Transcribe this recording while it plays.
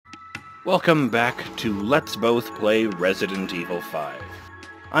Welcome back to Let's Both Play Resident Evil 5.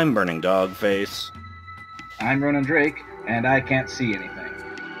 I'm BurningDogFace. I'm Ronin Drake, and I can't see anything.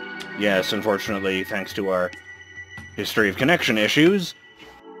 Yes, unfortunately, thanks to our history of connection issues,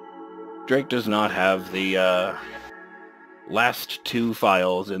 Drake does not have the last two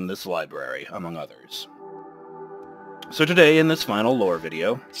files in this library, among others. So today, in this final lore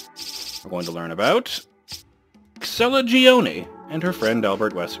video, we're going to learn about Excella Gionne and her friend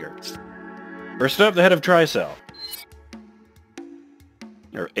Albert Wesker. First up, the head of Tricell.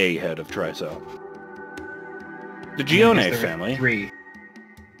 Or a head of Tricell. The Gionne family. Three.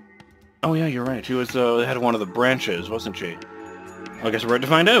 Oh yeah, you're right. She was the head of one of the branches, wasn't she? I guess we're about to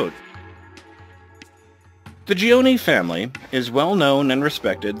find out. The Gionne family is well known and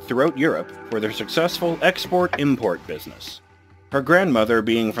respected throughout Europe for their successful export-import business. Her grandmother,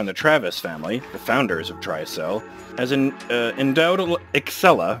 being from the Travis family, the founders of Tricell, has endowed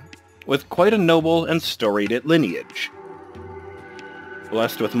Excella with quite a noble and storied lineage.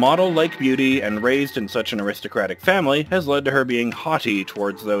 Blessed with model-like beauty and raised in such an aristocratic family has led to her being haughty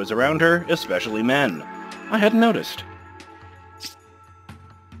towards those around her, especially men. I hadn't noticed.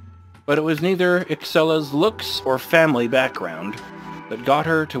 But it was neither Excella's looks or family background that got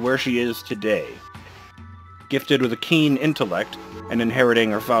her to where she is today. Gifted with a keen intellect and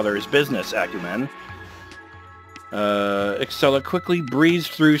inheriting her father's business acumen, Excella quickly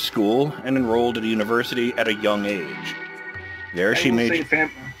breezed through school and enrolled at a university at a young age. There she made...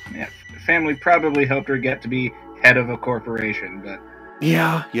 family probably helped her get to be head of a corporation, but...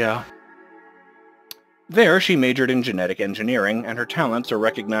 Yeah. There she majored in genetic engineering, and her talents are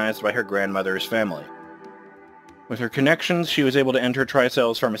recognized by her grandmother's family. With her connections, she was able to enter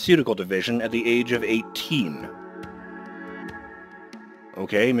Tricell's pharmaceutical division at the age of 18.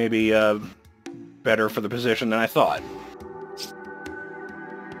 Okay, maybe, better for the position than I thought.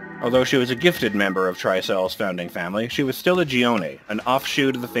 Although she was a gifted member of Tricell's founding family, she was still a Gionne, an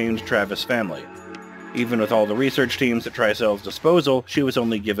offshoot of the famed Travis family. Even with all the research teams at Tricell's disposal, she was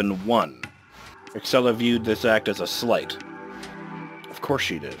only given one. Excella viewed this act as a slight. Of course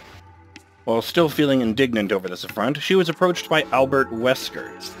she did. While still feeling indignant over this affront, she was approached by Albert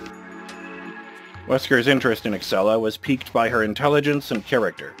Wesker. Wesker's interest in Excella was piqued by her intelligence and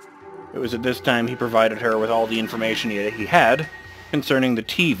character. It was at this time he provided her with all the information he had concerning the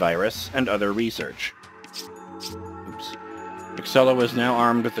T-virus and other research. Excella was now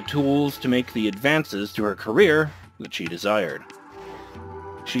armed with the tools to make the advances to her career that she desired.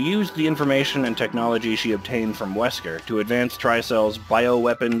 She used the information and technology she obtained from Wesker to advance Tricell's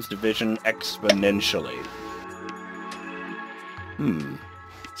bioweapons division exponentially.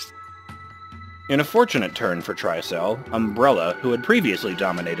 In a fortunate turn for Tricell, Umbrella, who had previously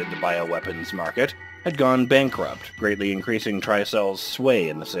dominated the bioweapons market, had gone bankrupt, greatly increasing Tricell's sway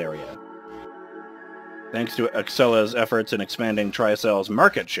in this area. Thanks to Excella's efforts in expanding Tricell's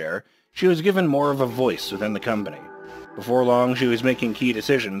market share, she was given more of a voice within the company. Before long, she was making key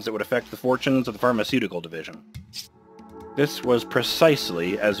decisions that would affect the fortunes of the pharmaceutical division. This was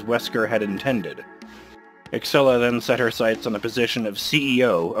precisely as Wesker had intended. Excella then set her sights on the position of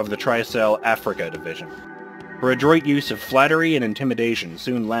CEO of the Tricell Africa division. Her adroit use of flattery and intimidation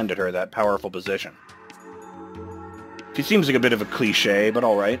soon landed her that powerful position. She seems like a bit of a cliché, but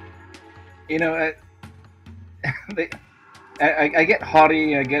alright. You know, I get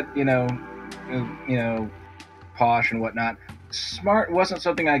haughty, I get, you know, posh and whatnot. Smart wasn't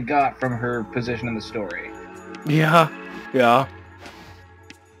something I got from her position in the story. Yeah.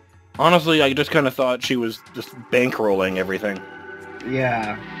 Honestly, I just kind of thought she was just bankrolling everything.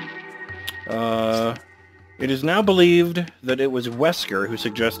 Yeah. It is now believed that it was Wesker who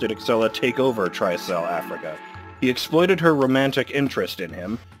suggested Excella take over Tricell Africa. He exploited her romantic interest in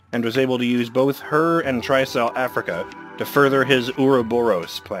him, and was able to use both her and Tricell Africa to further his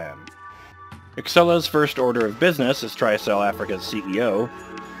Ouroboros plan. Excella's first order of business as Tricell Africa's CEO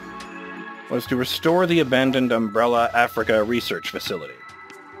was to restore the abandoned Umbrella Africa research facility.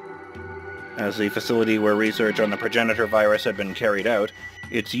 As the facility where research on the progenitor virus had been carried out,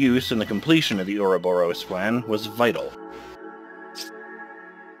 its use and the completion of the Ouroboros plan was vital.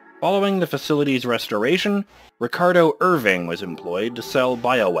 Following the facility's restoration, Ricardo Irving was employed to sell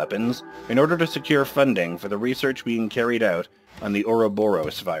bioweapons in order to secure funding for the research being carried out on the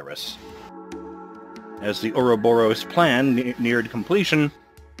Ouroboros virus. As the Ouroboros plan neared completion,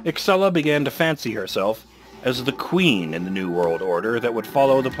 Excella began to fancy herself as the queen in the New World Order that would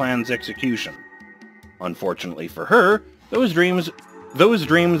follow the plan's execution. Unfortunately for her, those dreams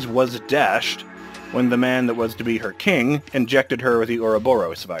was dashed when the man that was to be her king injected her with the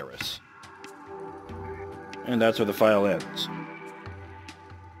Ouroboros virus. And that's where the file ends.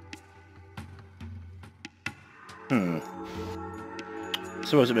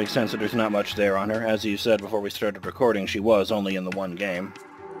 Suppose it makes sense that there's not much there on her. As you said before we started recording, she was only in the one game.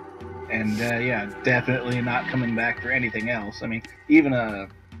 And, yeah, definitely not coming back for anything else. I mean, even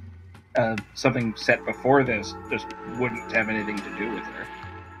something set before this just wouldn't have anything to do with her.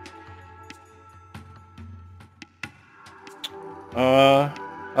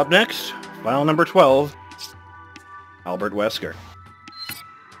 Up next, file number 12, Albert Wesker.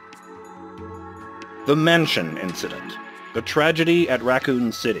 The Mansion Incident. The Tragedy at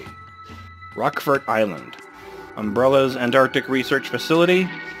Raccoon City. Rockfort Island. Umbrella's Antarctic Research Facility.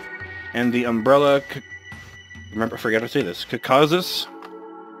 And the Umbrella... I forgot to say this. Caucasus,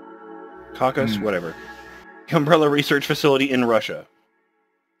 whatever. Umbrella Research Facility in Russia.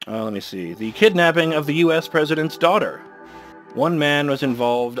 Let me see. The kidnapping of the U.S. President's daughter. One man was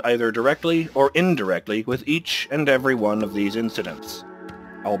involved either directly or indirectly with each and every one of these incidents.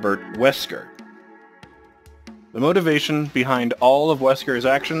 Albert Wesker. The motivation behind all of Wesker's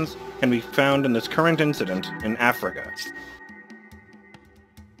actions can be found in this current incident in Africa.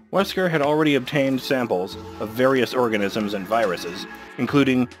 Wesker had already obtained samples of various organisms and viruses,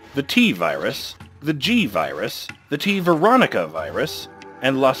 including the T virus, the G virus, the T Veronica virus,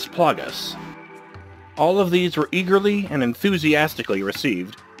 and Las Plagas. All of these were eagerly and enthusiastically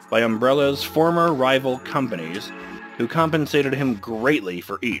received by Umbrella's former rival companies, who compensated him greatly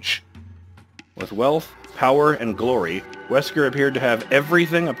for each. With wealth, power, and glory, Wesker appeared to have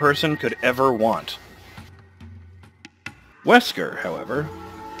everything a person could ever want. Wesker, however,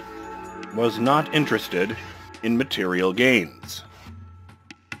 was not interested in material gains.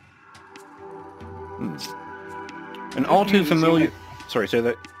 An all too familiar... Sorry, say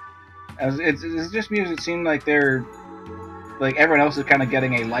that. It's just because it seemed like they're... Like, everyone else is kind of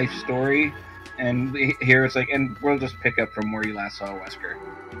getting a life story, and here it's like, and we'll just pick up from where you last saw Wesker.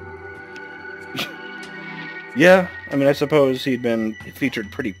 Yeah, I mean, I suppose he'd been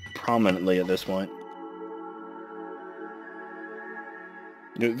featured pretty prominently at this point.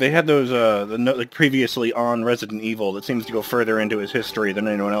 They had those, like previously on Resident Evil that seems to go further into his history than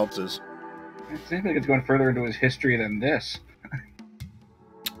anyone else's. It seems like it's going further into his history than this.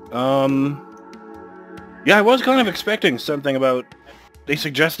 Yeah, I was kind of expecting something about... They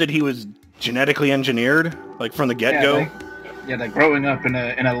suggested he was genetically engineered, like from the get-go. Yeah, like growing up in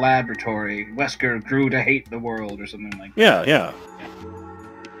a laboratory, Wesker grew to hate the world or something like that. Yeah.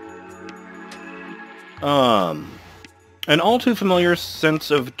 An all too familiar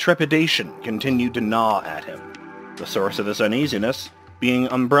sense of trepidation continued to gnaw at him. The source of this uneasiness being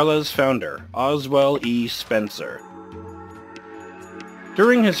Umbrella's founder, Oswell E. Spencer.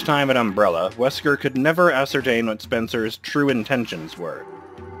 During his time at Umbrella, Wesker could never ascertain what Spencer's true intentions were.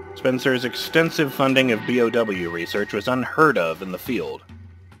 Spencer's extensive funding of BOW research was unheard of in the field.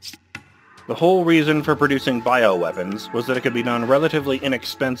 The whole reason for producing bioweapons was that it could be done relatively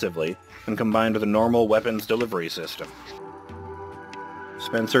inexpensively and combined with a normal weapons delivery system.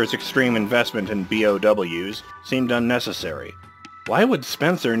 Spencer's extreme investment in BOWs seemed unnecessary. Why would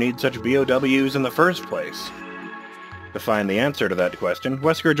Spencer need such BOWs in the first place? To find the answer to that question,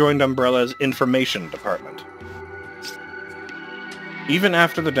 Wesker joined Umbrella's information department. Even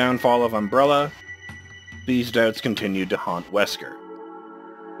after the downfall of Umbrella, these doubts continued to haunt Wesker.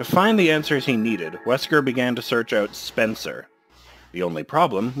 To find the answers he needed, Wesker began to search out Spencer. The only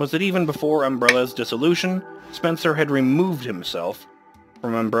problem was that even before Umbrella's dissolution, Spencer had removed himself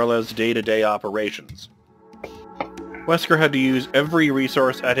from Umbrella's day-to-day operations. Wesker had to use every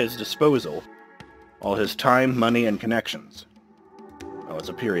resource at his disposal, all his time, money, and connections. Oh, it's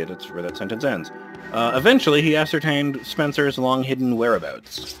a period, that's where that sentence ends. Eventually, he ascertained Spencer's long-hidden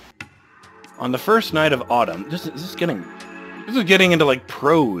whereabouts. On the first night of autumn... This is getting into, like,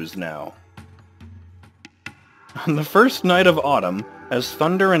 prose now. On the first night of autumn, as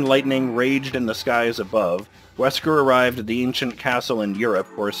thunder and lightning raged in the skies above, Wesker arrived at the ancient castle in Europe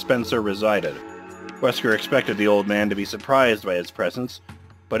where Spencer resided. Wesker expected the old man to be surprised by his presence,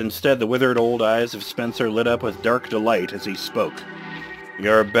 but instead the withered old eyes of Spencer lit up with dark delight as he spoke.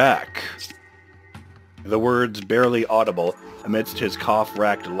 "You're back." The words barely audible amidst his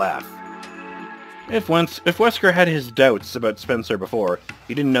cough-racked laugh. If Wesker had his doubts about Spencer before,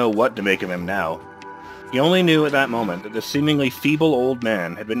 he didn't know what to make of him now. He only knew at that moment that the seemingly feeble old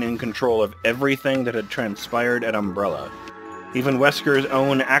man had been in control of everything that had transpired at Umbrella. Even Wesker's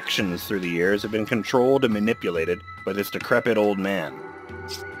own actions through the years had been controlled and manipulated by this decrepit old man.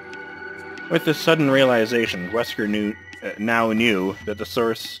 With this sudden realization, Wesker now knew that the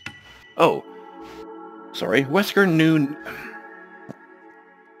source... Wesker knew...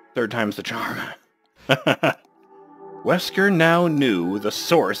 Third time's the charm. Wesker now knew the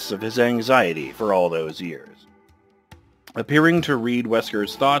source of his anxiety for all those years. Appearing to read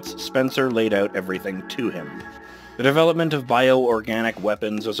Wesker's thoughts, Spencer laid out everything to him. The development of bioorganic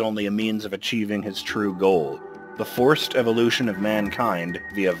weapons was only a means of achieving his true goal, the forced evolution of mankind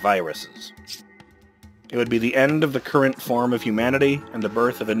via viruses. It would be the end of the current form of humanity and the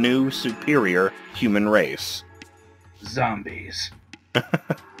birth of a new, superior human race. Zombies.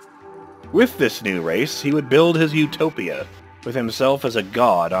 With this new race, he would build his utopia, with himself as a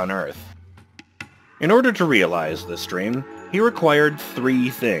god on Earth. In order to realize this dream, he required 3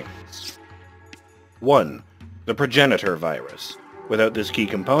 things. 1. The progenitor virus. Without this key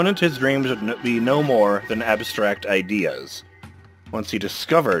component, his dreams would be no more than abstract ideas. Once he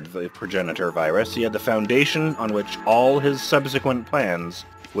discovered the progenitor virus, he had the foundation on which all his subsequent plans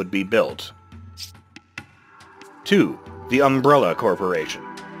would be built. 2. The Umbrella Corporation.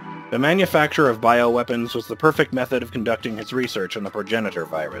 The manufacture of bioweapons was the perfect method of conducting his research on the progenitor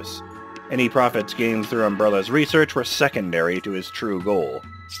virus. Any profits gained through Umbrella's research were secondary to his true goal.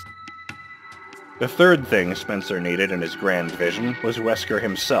 The third thing Spencer needed in his grand vision was Wesker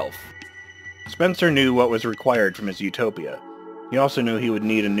himself. Spencer knew what was required from his utopia. He also knew he would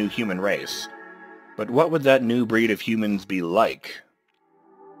need a new human race. But what would that new breed of humans be like?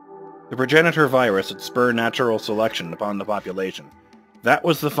 The progenitor virus would spur natural selection upon the population. That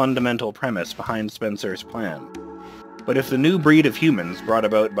was the fundamental premise behind Spencer's plan. But if the new breed of humans brought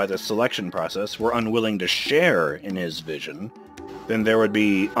about by the selection process were unwilling to share in his vision, then there would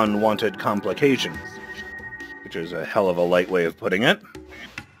be unwanted complications, which is a hell of a light way of putting it.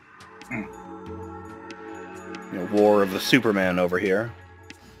 War of the Superman over here.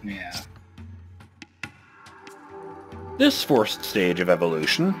 Yeah. This forced stage of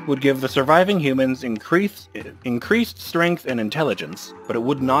evolution would give the surviving humans increased strength and intelligence, but it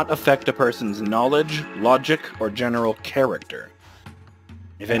would not affect a person's knowledge, logic, or general character.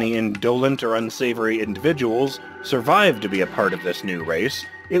 If any indolent or unsavory individuals survived to be a part of this new race,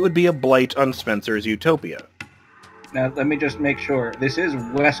 it would be a blight on Spencer's utopia. Now, let me just make sure. This is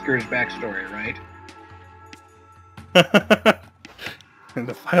Wesker's backstory, right? And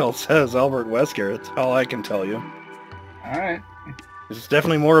the file says Albert Wesker. That's all I can tell you. Alright. This is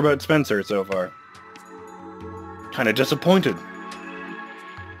definitely more about Spencer so far. Kinda disappointed.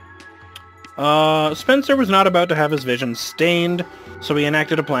 Spencer was not about to have his vision stained, so he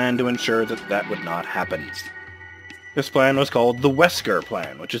enacted a plan to ensure that that would not happen. This plan was called the Wesker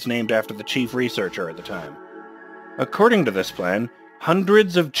Plan, which is named after the chief researcher at the time. According to this plan,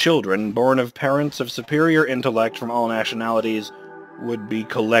 hundreds of children born of parents of superior intellect from all nationalities would be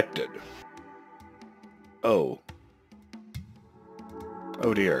collected. Oh.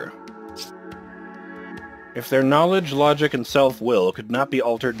 Oh dear. If their knowledge, logic, and self-will could not be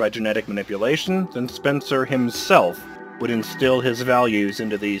altered by genetic manipulation, then Spencer himself would instill his values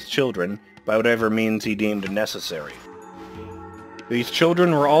into these children by whatever means he deemed necessary. These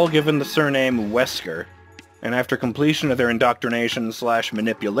children were all given the surname Wesker, and after completion of their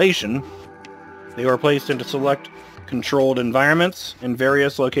indoctrination/manipulation, they were placed into select controlled environments in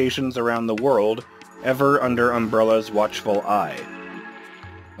various locations around the world, ever under Umbrella's watchful eye.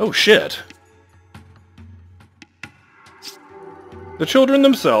 Oh shit. The children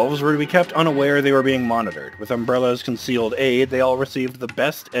themselves were to be kept unaware they were being monitored. With Umbrella's concealed aid, they all received the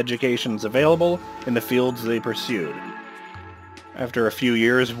best educations available in the fields they pursued. After a few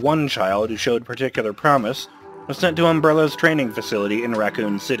years, one child who showed particular promise was sent to Umbrella's training facility in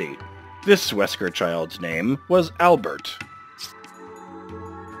Raccoon City. This Wesker child's name was Albert.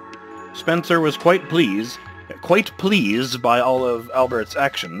 Spencer was quite pleased by all of Albert's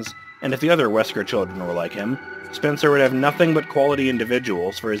actions, and if the other Wesker children were like him, Spencer would have nothing but quality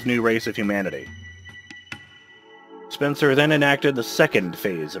individuals for his new race of humanity. Spencer then enacted the second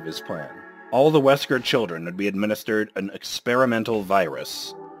phase of his plan. All the Wesker children would be administered an experimental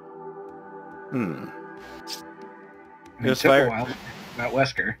virus. It took a while, about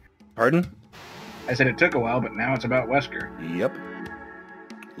Wesker. Pardon? I said it took a while, but now it's about Wesker. Yep.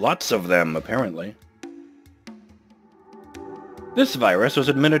 Lots of them, apparently. This virus was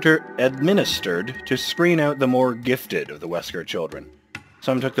administered to screen out the more gifted of the Wesker children.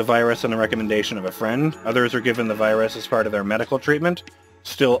 Some took the virus on the recommendation of a friend, others were given the virus as part of their medical treatment,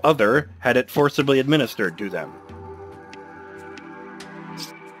 still other had it forcibly administered to them.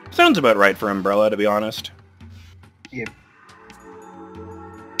 Sounds about right for Umbrella, to be honest. Yep.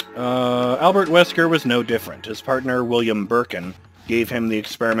 Albert Wesker was no different. His partner, William Birkin, gave him the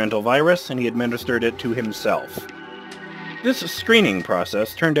experimental virus, and he administered it to himself. This screening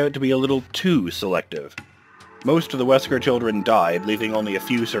process turned out to be a little too selective. Most of the Wesker children died, leaving only a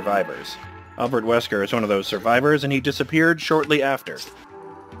few survivors. Albert Wesker is one of those survivors, and he disappeared shortly after.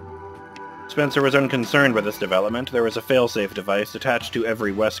 Spencer was unconcerned by this development. There was a failsafe device attached to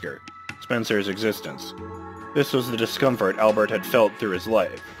every Wesker, Spencer's existence. This was the discomfort Albert had felt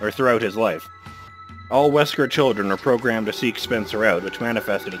throughout his life. All Wesker children were programmed to seek Spencer out, which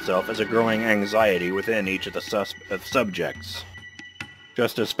manifested itself as a growing anxiety within each of the subjects.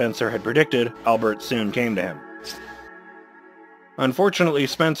 Just as Spencer had predicted, Albert soon came to him. Unfortunately,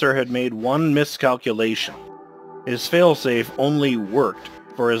 Spencer had made one miscalculation. His failsafe only worked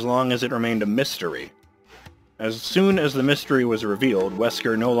for as long as it remained a mystery. As soon as the mystery was revealed,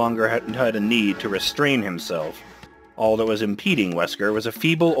 Wesker no longer had a need to restrain himself. All that was impeding Wesker was a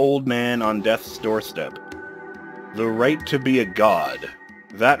feeble old man on death's doorstep. The right to be a god.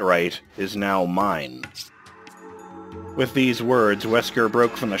 That right is now mine. With these words, Wesker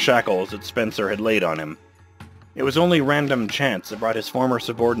broke from the shackles that Spencer had laid on him. It was only random chance that brought his former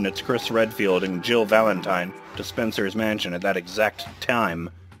subordinates Chris Redfield and Jill Valentine to Spencer's mansion at that exact time,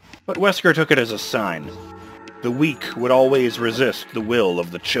 but Wesker took it as a sign. The weak would always resist the will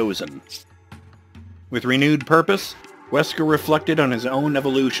of the chosen. With renewed purpose, Wesker reflected on his own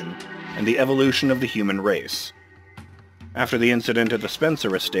evolution and the evolution of the human race. After the incident at the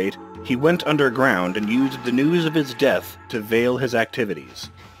Spencer estate, he went underground and used the news of his death to veil his activities.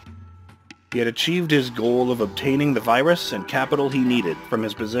 He had achieved his goal of obtaining the virus and capital he needed from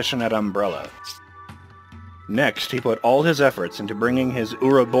his position at Umbrella. Next, he put all his efforts into bringing his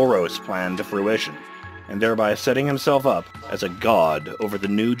Ouroboros plan to fruition, and thereby setting himself up as a god over the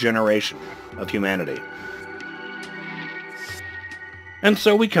new generation of humanity. And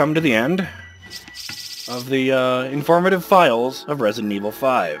so we come to the end of the informative files of Resident Evil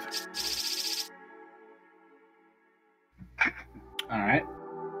 5. Alright.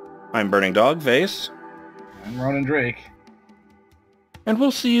 I'm BurningDogFace. I'm Ronin Drake. And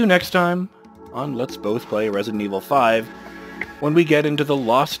we'll see you next time on Let's Both Play Resident Evil 5 when we get into the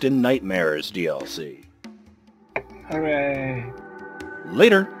Lost in Nightmares DLC. Hooray!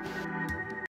 Later!